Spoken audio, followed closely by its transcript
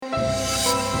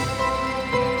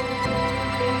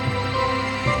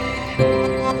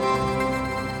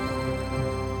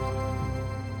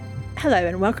Hello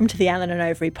and welcome to the Allen and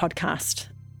Overy podcast.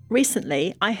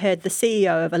 Recently, I heard the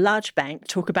CEO of a large bank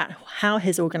talk about how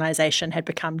his organisation had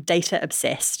become data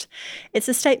obsessed. It's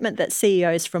a statement that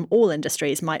CEOs from all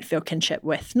industries might feel kinship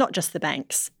with, not just the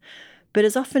banks. But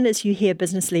as often as you hear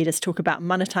business leaders talk about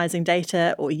monetising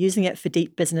data or using it for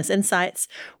deep business insights,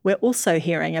 we're also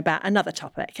hearing about another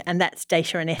topic, and that's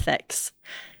data and ethics.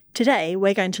 Today,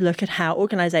 we're going to look at how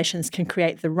organisations can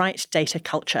create the right data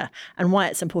culture and why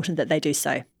it's important that they do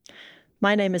so.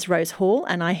 My name is Rose Hall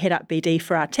and I head up BD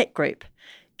for our tech group.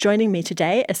 Joining me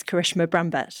today is Karishma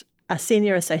Brumbat, a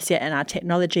senior associate in our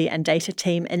technology and data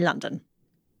team in London.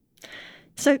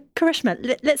 So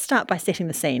Karishma, let's start by setting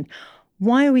the scene.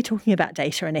 Why are we talking about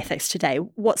data and ethics today?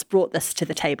 What's brought this to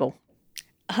the table?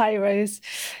 Hi, Rose.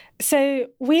 So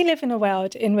we live in a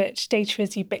world in which data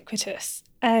is ubiquitous,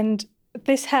 and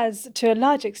this has, to a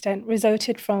large extent,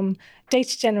 resulted from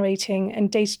data generating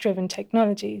and data-driven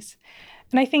technologies.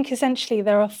 And I think essentially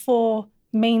there are four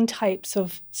main types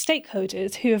of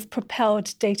stakeholders who have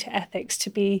propelled data ethics to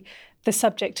be the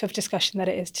subject of discussion that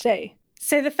it is today.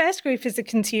 So the first group is the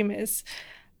consumers.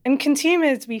 And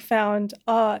consumers, we found,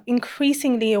 are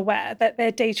increasingly aware that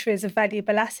their data is a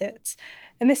valuable asset.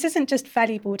 And this isn't just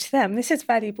valuable to them, this is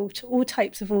valuable to all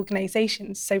types of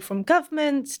organizations, so from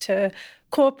governments to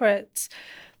corporates.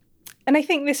 And I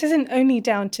think this isn't only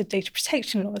down to data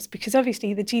protection laws, because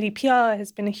obviously the GDPR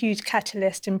has been a huge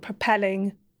catalyst in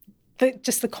propelling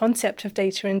just the concept of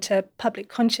data into public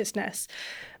consciousness.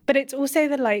 But it's also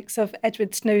the likes of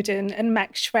Edward Snowden and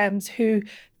Max Schrems who,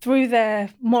 through their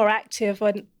more active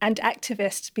and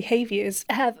activist behaviours,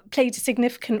 have played a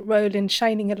significant role in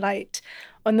shining a light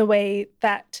on the way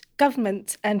that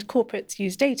governments and corporates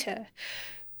use data.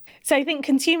 So I think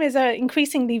consumers are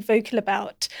increasingly vocal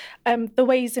about the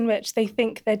ways in which they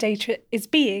think their data is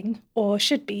being or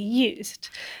should be used.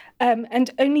 And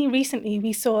only recently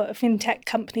we saw a fintech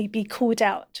company be called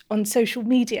out on social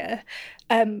media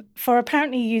for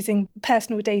apparently using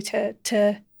personal data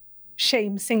to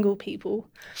shame single people.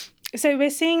 So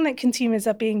we're seeing that consumers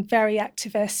are being very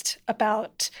activist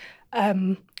about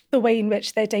the way in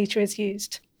which their data is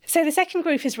used. So the second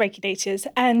group is regulators,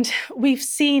 and we've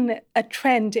seen a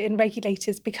trend in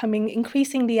regulators becoming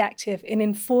increasingly active in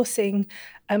enforcing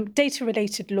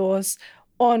data-related laws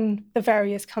on the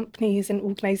various companies and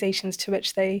organisations to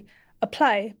which they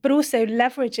apply, but also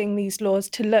leveraging these laws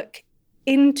to look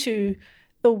into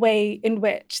the way in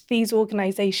which these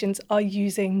organisations are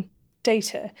using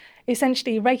data.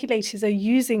 Essentially, regulators are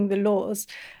using the laws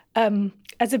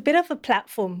as a bit of a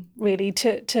platform, really,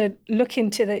 to look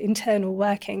into the internal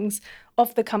workings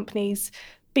of the companies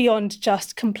beyond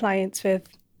just compliance with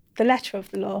the letter of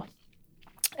the law.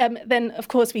 Then, of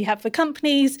course, we have the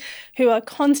companies who are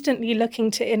constantly looking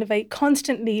to innovate,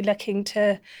 constantly looking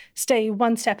to stay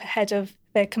one step ahead of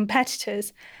their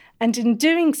competitors. And in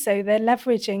doing so, they're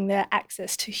leveraging their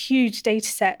access to huge data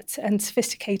sets and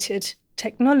sophisticated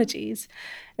technologies.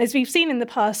 As we've seen in the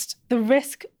past, the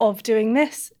risk of doing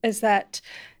this is that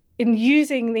in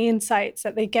using the insights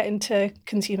that they get into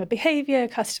consumer behaviour,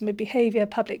 customer behaviour,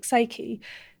 public psyche,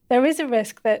 there is a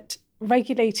risk that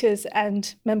regulators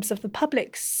and members of the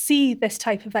public see this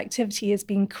type of activity as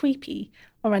being creepy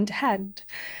or underhand.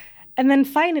 And then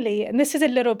finally, and this is a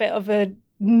little bit of a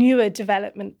newer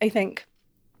development, I think,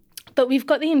 but we've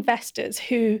got the investors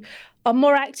who are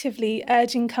more actively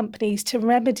urging companies to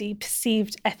remedy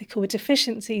perceived ethical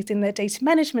deficiencies in their data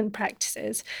management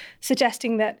practices,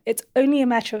 suggesting that it's only a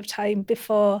matter of time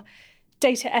before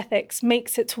data ethics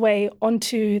makes its way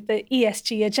onto the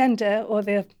ESG agenda, or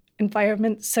the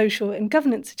environment, social and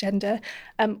governance agenda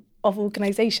of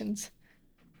organisations.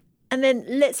 And then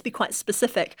let's be quite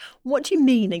specific. What do you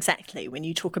mean exactly when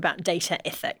you talk about data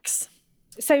ethics?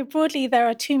 So broadly, there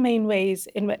are two main ways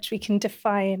in which we can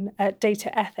define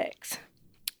data ethics.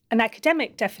 An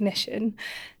academic definition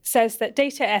says that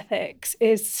data ethics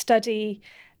is study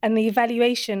and the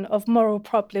evaluation of moral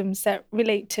problems that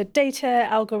relate to data,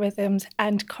 algorithms,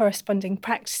 and corresponding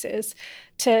practices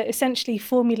to essentially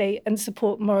formulate and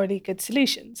support morally good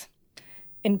solutions.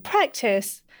 In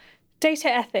practice, data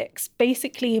ethics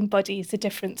basically embodies the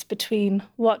difference between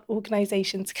what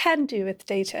organizations can do with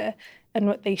data and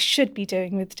what they should be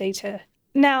doing with data.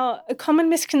 Now, a common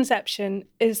misconception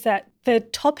is that the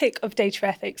topic of data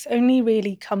ethics only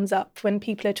really comes up when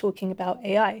people are talking about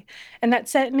AI. And that's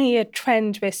certainly a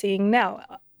trend we're seeing now.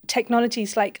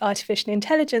 Technologies like artificial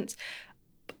intelligence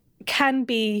can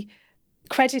be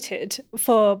credited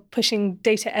for pushing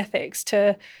data ethics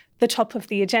to the top of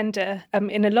the agenda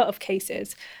in a lot of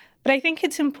cases. But I think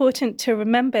it's important to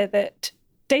remember that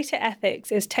data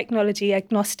ethics is technology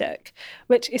agnostic,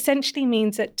 which essentially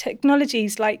means that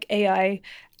technologies like AI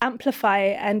amplify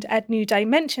and add new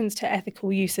dimensions to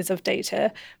ethical uses of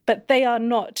data, but they are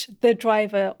not the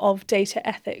driver of data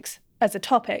ethics as a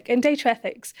topic. And data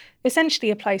ethics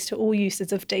essentially applies to all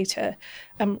uses of data,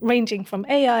 ranging from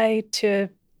AI to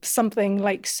something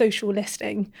like social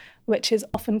listening, which is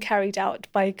often carried out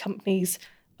by companies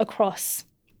across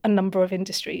a number of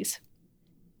industries.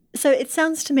 So it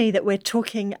sounds to me that we're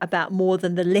talking about more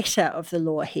than the letter of the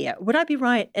law here. Would I be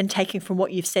right in taking from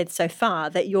what you've said so far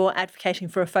that you're advocating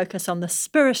for a focus on the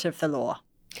spirit of the law?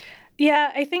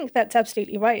 Yeah, I think that's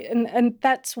absolutely right. And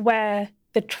that's where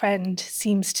the trend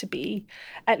seems to be,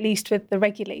 at least with the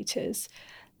regulators.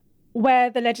 Where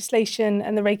the legislation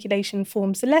and the regulation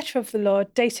forms the letter of the law,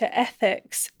 data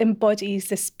ethics embodies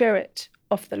the spirit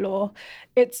of the law.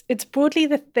 It's broadly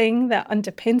the thing that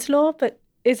underpins law, but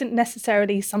isn't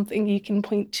necessarily something you can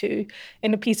point to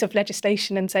in a piece of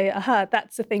legislation and say, aha,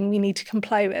 that's the thing we need to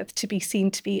comply with to be seen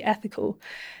to be ethical.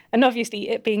 And obviously,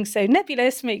 it being so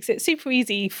nebulous makes it super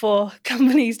easy for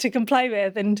companies to comply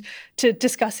with and to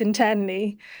discuss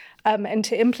internally and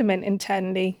to implement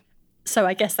internally. So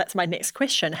I guess that's my next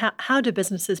question. How do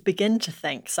businesses begin to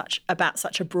think about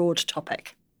such a broad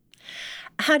topic?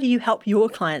 How do you help your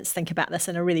clients think about this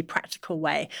in a really practical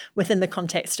way within the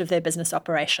context of their business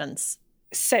operations?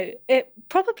 So it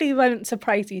probably won't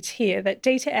surprise you to hear that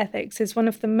data ethics is one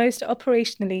of the most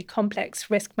operationally complex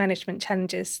risk management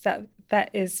challenges that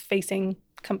is facing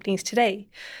companies today.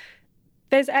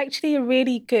 There's actually a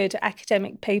really good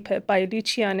academic paper by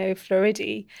Luciano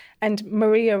Floridi and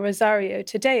Maria Rosario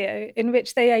Tadeo in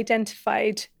which they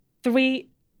identified 3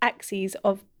 axes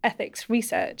of ethics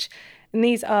research. And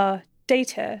these are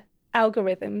data,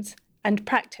 algorithms, and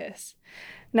practice.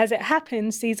 And as it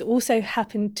happens, these also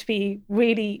happen to be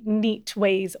really neat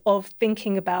ways of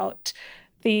thinking about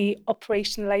the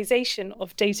operationalization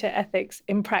of data ethics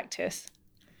in practice.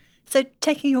 So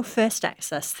taking your first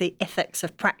axis, the ethics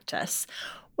of practice,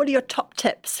 what are your top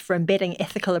tips for embedding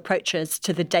ethical approaches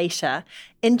to the data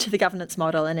into the governance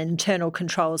model and internal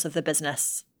controls of the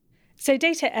business? So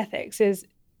data ethics is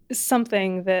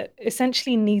something that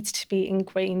essentially needs to be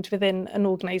ingrained within an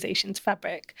organization's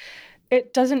fabric.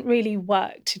 It doesn't really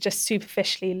work to just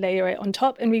superficially layer it on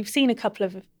top. And we've seen a couple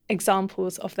of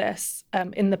examples of this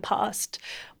in the past,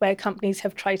 where companies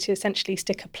have tried to essentially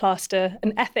stick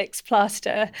an ethics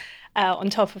plaster on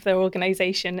top of their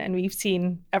organization, and we've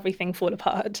seen everything fall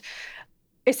apart.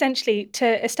 Essentially,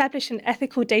 to establish an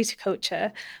ethical data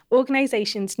culture,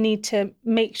 organizations need to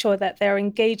make sure that they're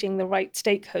engaging the right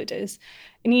stakeholders.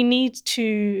 And you need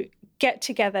to get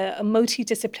together a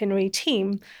multidisciplinary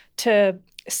team to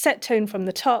set tone from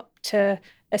the top, to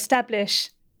establish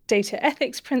data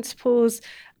ethics principles.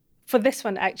 For this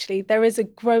one, actually, there is a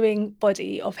growing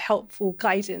body of helpful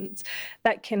guidance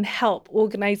that can help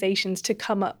organizations to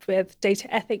come up with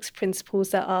data ethics principles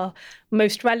that are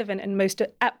most relevant and most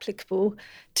applicable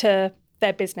to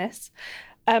their business.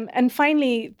 And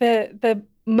finally, the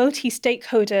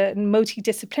multi-stakeholder and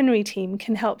multidisciplinary team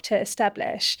can help to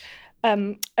establish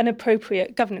an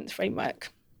appropriate governance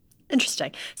framework.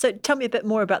 Interesting. So tell me a bit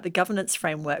more about the governance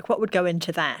framework. What would go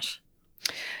into that?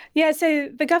 Yeah, so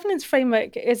the governance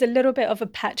framework is a little bit of a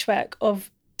patchwork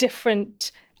of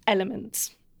different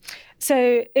elements.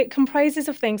 So it comprises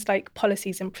of things like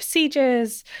policies and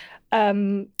procedures,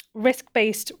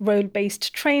 risk-based,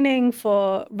 role-based training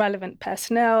for relevant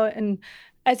personnel. And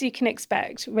as you can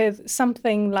expect, with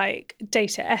something like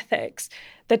data ethics,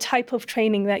 the type of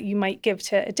training that you might give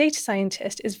to a data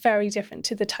scientist is very different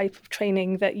to the type of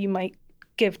training that you might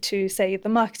give to, say, the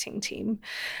marketing team.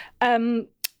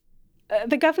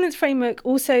 The governance framework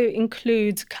also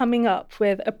includes coming up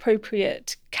with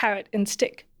appropriate carrot and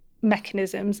stick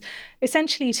mechanisms,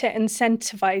 essentially to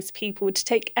incentivize people to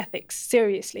take ethics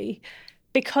seriously,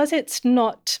 because it's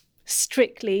not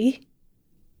strictly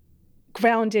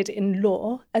grounded in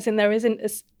law, as in there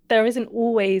isn't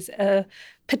always a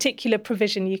particular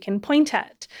provision you can point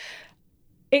at.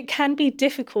 It can be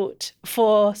difficult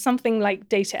for something like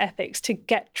data ethics to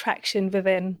get traction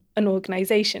within an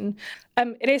organization.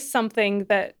 It is something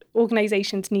that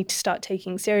organizations need to start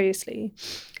taking seriously.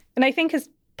 And I think as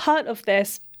part of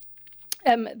this,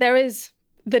 there is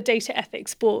the Data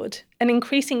Ethics Board. And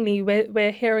increasingly,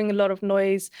 we're hearing a lot of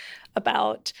noise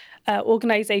about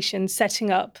organizations setting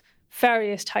up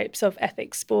various types of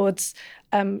ethics boards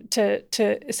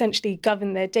to essentially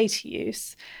govern their data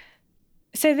use.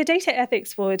 So the Data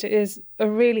Ethics Board is a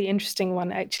really interesting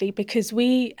one, actually, because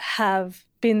we have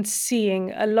been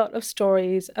seeing a lot of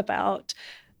stories about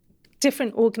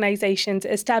different organizations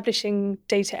establishing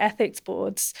data ethics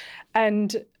boards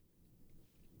and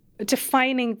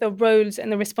defining the roles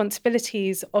and the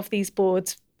responsibilities of these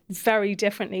boards very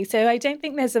differently. So I don't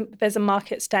think there's a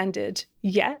market standard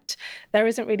yet. There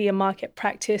isn't really a market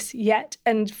practice yet.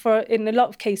 And in a lot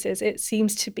of cases, it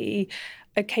seems to be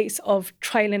a case of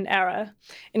trial and error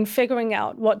in figuring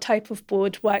out what type of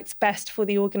board works best for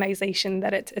the organization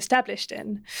that it's established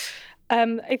in.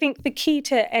 I think the key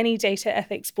to any data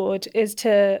ethics board is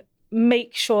to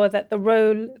make sure that the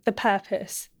role, the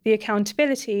purpose, the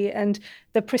accountability, and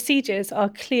the procedures are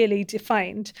clearly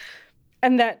defined,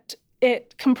 and that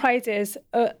it comprises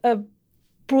a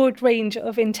broad range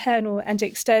of internal and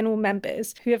external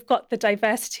members who have got the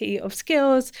diversity of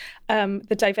skills,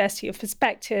 the diversity of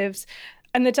perspectives,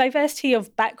 and the diversity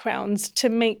of backgrounds to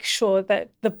make sure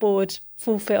that the board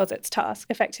fulfills its task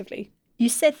effectively. You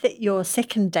said that your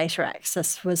second data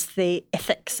axis was the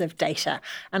ethics of data,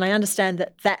 and I understand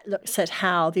that looks at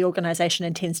how the organisation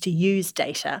intends to use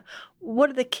data.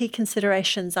 What are the key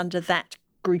considerations under that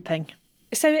grouping?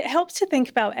 So it helps to think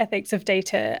about ethics of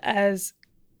data as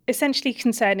essentially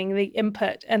concerning the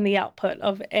input and the output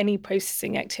of any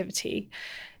processing activity.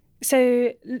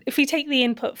 So if we take the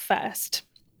input first,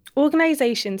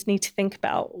 organizations need to think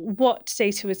about what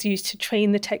data was used to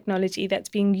train the technology that's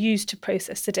being used to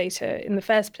process the data in the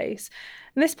first place.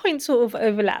 And this point sort of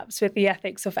overlaps with the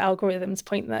ethics of algorithms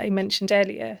point that I mentioned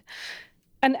earlier.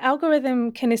 An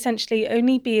algorithm can essentially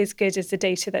only be as good as the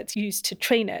data that's used to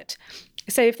train it.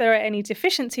 So if there are any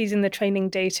deficiencies in the training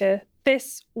data,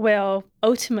 this will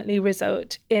ultimately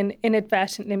result in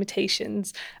inadvertent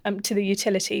limitations to the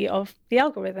utility of the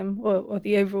algorithm or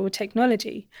the overall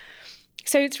technology.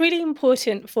 So it's really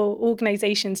important for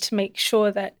organizations to make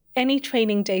sure that any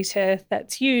training data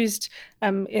that's used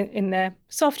in their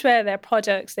software, their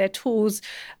products, their tools,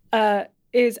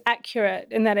 is accurate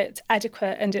and that it's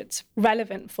adequate and it's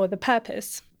relevant for the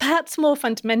purpose. Perhaps more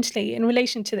fundamentally, in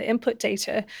relation to the input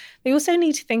data, they also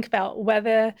need to think about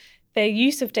whether their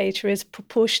use of data is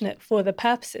proportionate for the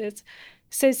purposes.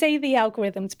 So say the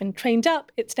algorithm's been trained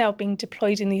up, it's now being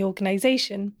deployed in the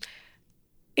organization.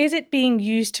 Is it being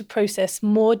used to process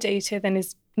more data than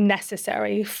is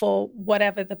necessary for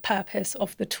whatever the purpose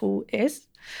of the tool is?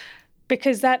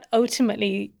 Because that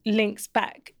ultimately links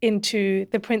back into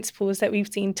the principles that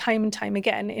we've seen time and time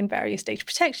again in various data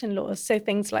protection laws. So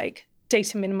things like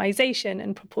data minimization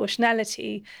and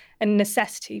proportionality and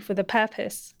necessity for the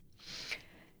purpose.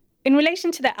 In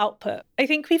relation to the output, I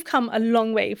think we've come a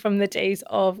long way from the days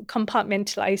of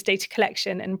compartmentalized data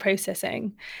collection and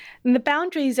processing. And the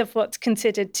boundaries of what's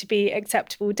considered to be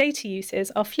acceptable data uses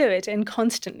are fluid and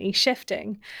constantly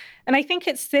shifting. And I think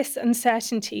it's this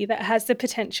uncertainty that has the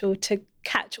potential to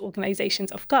catch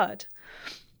organizations off guard.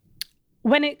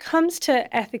 When it comes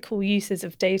to ethical uses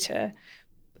of data,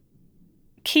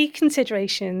 key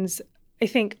considerations, I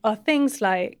think, are things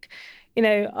like,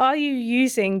 are you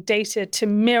using data to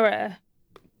mirror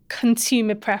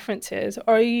consumer preferences,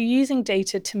 or are you using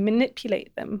data to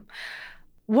manipulate them?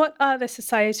 What are the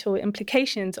societal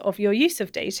implications of your use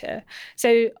of data?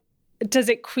 So does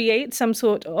it create some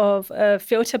sort of a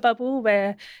filter bubble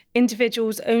where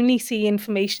individuals only see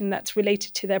information that's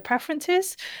related to their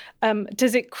preferences?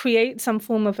 Does it create some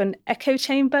form of an echo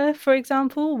chamber, for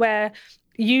example, where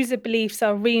user beliefs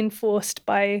are reinforced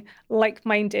by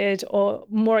like-minded or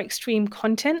more extreme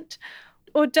content?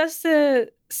 Or does the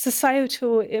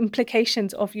societal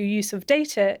implications of your use of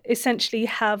data essentially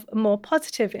have a more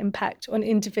positive impact on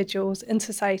individuals in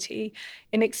society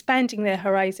in expanding their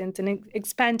horizons and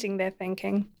expanding their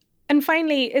thinking? And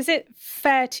finally, is it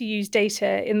fair to use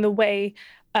data in the way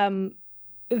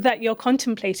that you're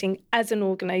contemplating as an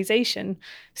organization?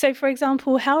 So, for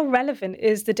example, how relevant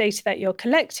is the data that you're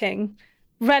collecting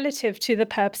relative to the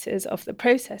purposes of the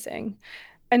processing?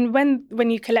 And when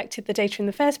you collected the data in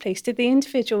the first place, did the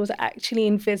individuals actually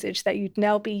envisage that you'd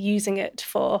now be using it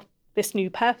for this new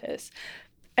purpose?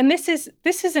 And this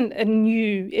isn't a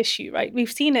new issue, right?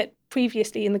 We've seen it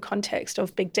previously in the context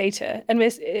of big data. And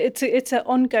it's an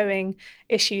ongoing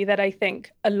issue that I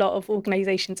think a lot of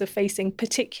organizations are facing,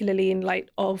 particularly in light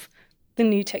of the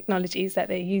new technologies that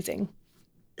they're using.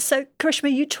 So,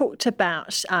 Karishma, you talked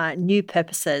about new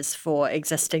purposes for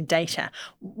existing data.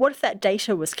 What if that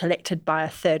data was collected by a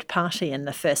third party in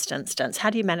the first instance?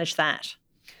 How do you manage that?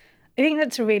 I think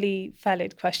that's a really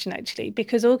valid question, actually,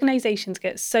 because organizations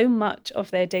get so much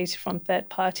of their data from third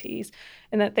parties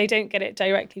and that they don't get it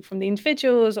directly from the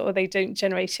individuals or they don't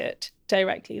generate it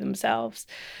directly themselves.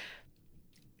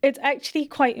 It's actually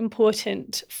quite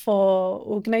important for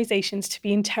organizations to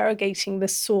be interrogating the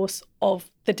source of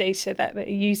the data that they're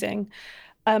using,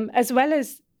 as well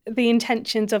as the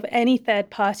intentions of any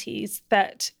third parties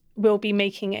that will be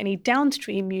making any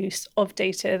downstream use of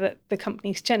data that the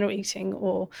company's generating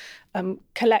or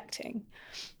collecting.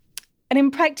 And in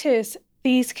practice,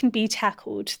 these can be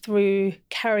tackled through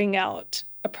carrying out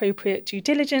appropriate due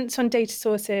diligence on data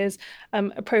sources,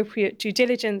 appropriate due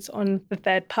diligence on the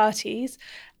third parties,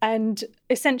 and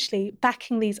essentially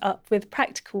backing these up with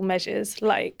practical measures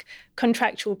like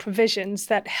contractual provisions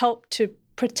that help to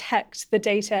protect the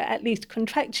data, at least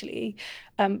contractually,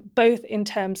 both in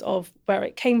terms of where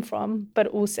it came from, but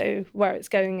also where it's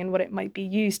going and what it might be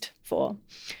used for.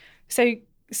 So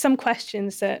some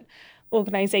questions that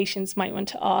organizations might want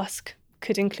to ask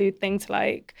could include things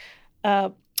like,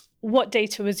 what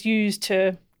data was used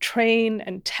to train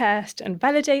and test and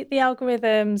validate the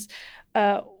algorithms?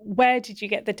 Where did you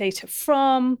get the data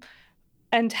from?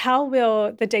 And how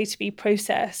will the data be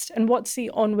processed? And what's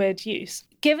the onward use?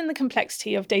 Given the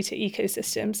complexity of data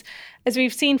ecosystems, as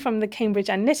we've seen from the Cambridge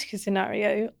Analytica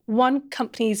scenario, one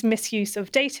company's misuse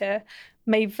of data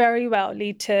may very well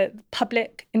lead to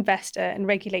public, investor, and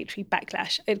regulatory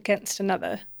backlash against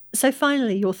another. So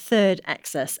finally, your third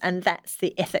axis, and that's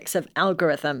the ethics of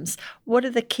algorithms. What are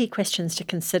the key questions to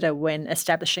consider when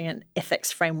establishing an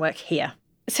ethics framework here?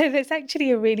 So there's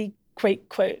actually a really great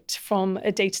quote from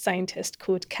a data scientist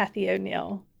called Cathy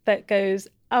O'Neill that goes,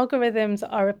 "Algorithms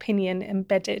are opinion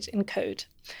embedded in code."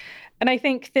 And I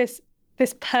think this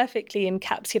perfectly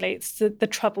encapsulates the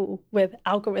trouble with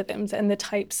algorithms and the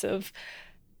types of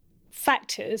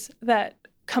factors that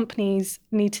companies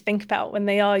need to think about when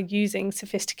they are using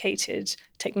sophisticated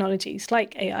technologies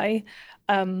like AI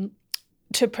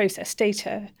to process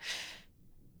data.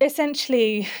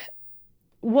 Essentially,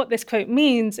 what this quote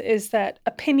means is that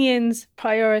opinions,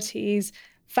 priorities,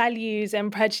 values,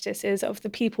 and prejudices of the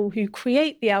people who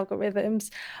create the algorithms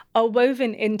are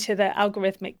woven into the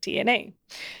algorithmic DNA.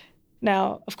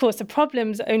 Now, of course, the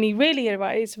problems only really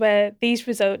arise where these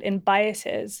result in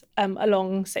biases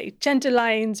along, say, gender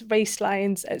lines, race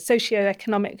lines,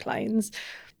 socioeconomic lines.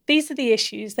 These are the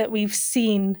issues that we've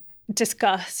seen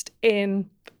discussed in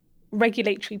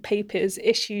regulatory papers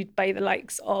issued by the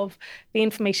likes of the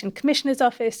Information Commissioner's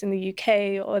Office in the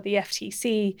UK or the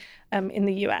FTC in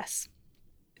the US.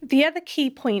 The other key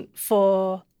point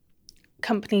for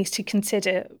companies to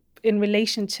consider in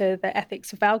relation to the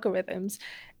ethics of algorithms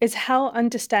is how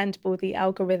understandable the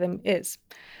algorithm is.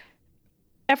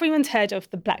 Everyone's heard of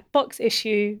the black box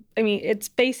issue. I mean, it's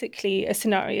basically a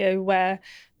scenario where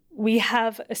we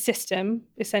have a system,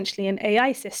 essentially an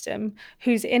AI system,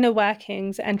 whose inner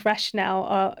workings and rationale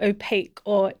are opaque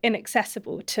or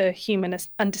inaccessible to human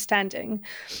understanding.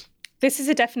 This is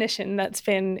a definition that's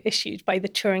been issued by the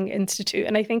Turing Institute,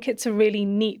 and I think it's a really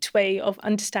neat way of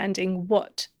understanding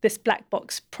what this black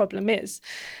box problem is.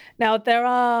 Now, there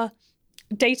are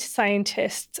data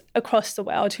scientists across the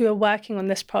world who are working on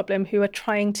this problem, who are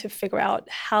trying to figure out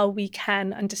how we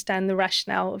can understand the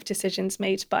rationale of decisions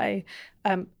made by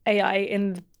AI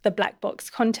in the black box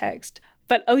context.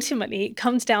 But ultimately, it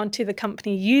comes down to the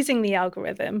company using the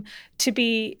algorithm to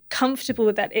be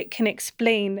comfortable that it can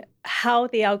explain how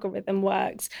the algorithm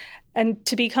works and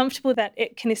to be comfortable that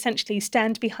it can essentially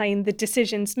stand behind the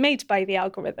decisions made by the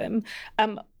algorithm,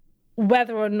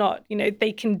 whether or not,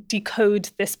 they can decode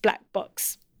this black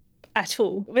box at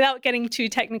all. Without getting too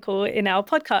technical in our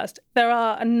podcast, there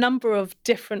are a number of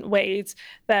different ways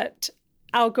that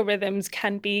algorithms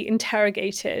can be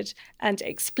interrogated and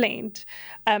explained.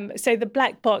 So the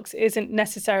black box isn't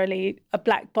necessarily a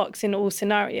black box in all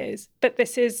scenarios, but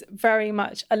this is very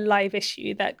much a live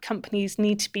issue that companies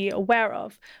need to be aware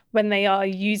of when they are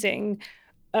using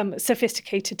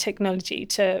sophisticated technology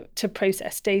to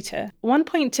process data. One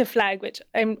point to flag, which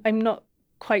I'm not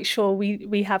quite sure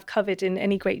we have covered in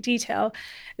any great detail,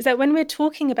 is that when we're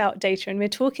talking about data and we're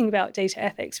talking about data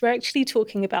ethics, we're actually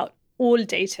talking about all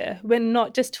data. We're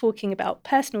not just talking about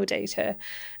personal data.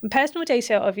 And personal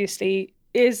data, obviously,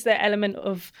 is the element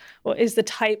of, or is the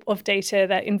type of data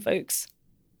that invokes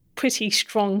pretty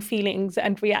strong feelings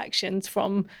and reactions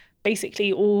from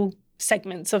basically all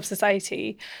segments of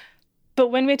society. But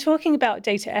when we're talking about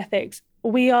data ethics,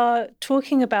 we are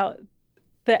talking about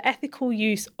the ethical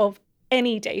use of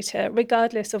any data,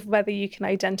 regardless of whether you can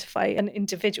identify an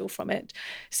individual from it.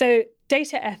 So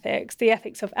data ethics, the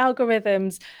ethics of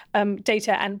algorithms,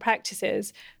 data and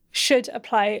practices should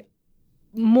apply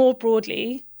more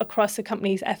broadly across a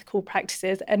company's ethical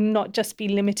practices and not just be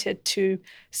limited to,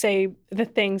 say, the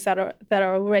things that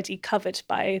are already covered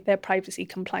by their privacy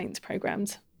compliance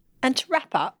programs. And to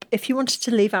wrap up, if you wanted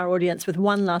to leave our audience with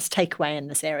one last takeaway in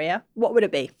this area, what would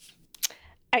it be?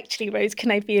 Actually, Rose,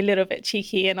 can I be a little bit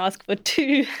cheeky and ask for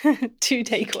two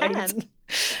takeaways?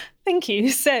 Thank you.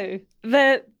 So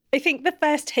I think the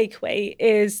first takeaway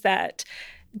is that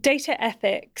data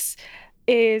ethics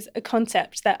is a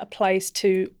concept that applies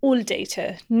to all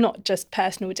data, not just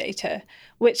personal data,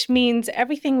 which means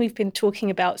everything we've been talking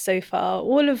about so far,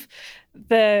 all of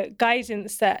the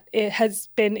guidance that it has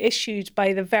been issued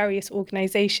by the various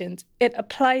organizations, it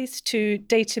applies to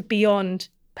data beyond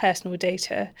personal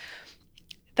data.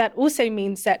 That also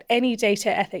means that any data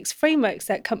ethics frameworks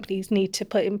that companies need to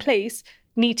put in place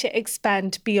need to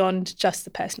expand beyond just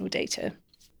the personal data.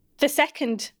 The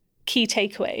second key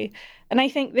takeaway, and I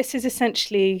think this is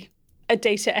essentially a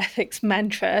data ethics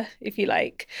mantra, if you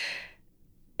like,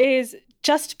 is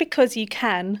just because you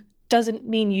can doesn't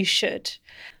mean you should.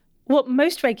 What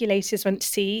most regulators want to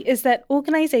see is that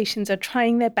organizations are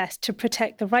trying their best to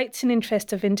protect the rights and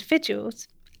interests of individuals,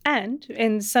 and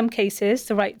in some cases,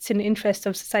 the rights and interests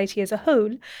of society as a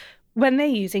whole, when they're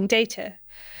using data.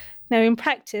 Now, in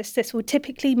practice, this will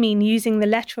typically mean using the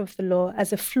letter of the law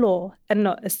as a floor and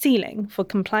not a ceiling for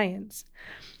compliance.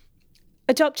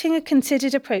 Adopting a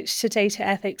considered approach to data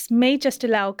ethics may just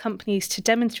allow companies to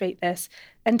demonstrate this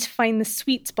and to find the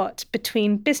sweet spot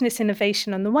between business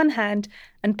innovation on the one hand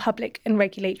and public and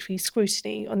regulatory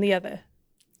scrutiny on the other.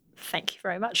 Thank you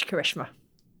very much, Karishma.